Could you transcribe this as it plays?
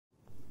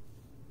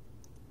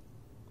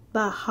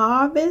The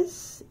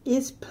harvest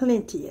is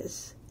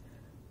plenteous,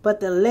 but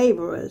the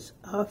laborers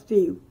are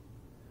few.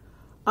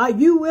 Are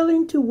you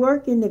willing to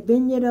work in the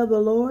vineyard of the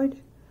Lord?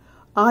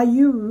 Are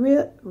you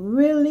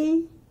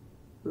really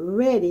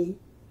ready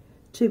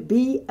to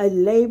be a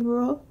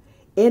laborer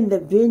in the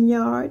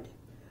vineyard,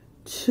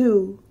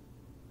 to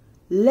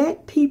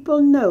let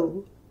people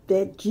know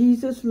that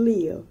Jesus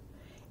lived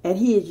and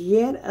he is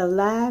yet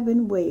alive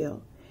and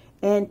well,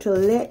 and to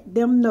let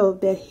them know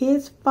that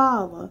his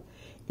Father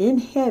in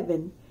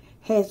heaven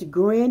has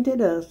granted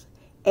us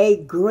a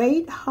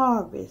great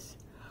harvest?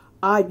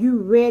 Are you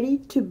ready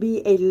to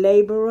be a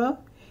laborer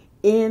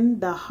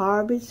in the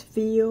harvest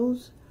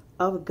fields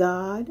of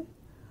God?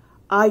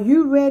 Are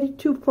you ready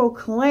to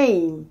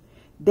proclaim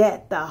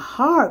that the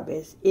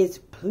harvest is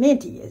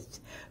plenteous,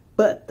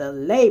 but the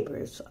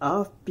laborers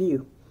are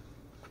few?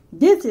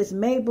 This is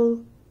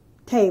Mable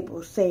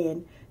Table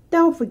saying,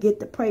 don't forget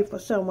to pray for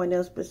someone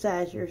else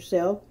besides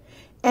yourself,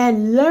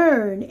 and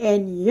learn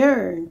and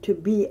yearn to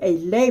be a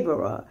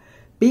laborer,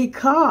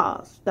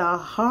 because the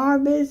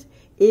harvest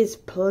is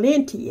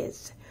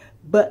plenteous,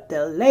 but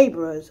the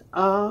laborers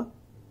are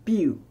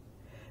few.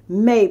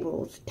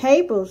 Mabel's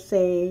Table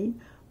saying,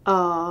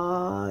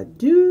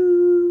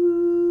 adieu.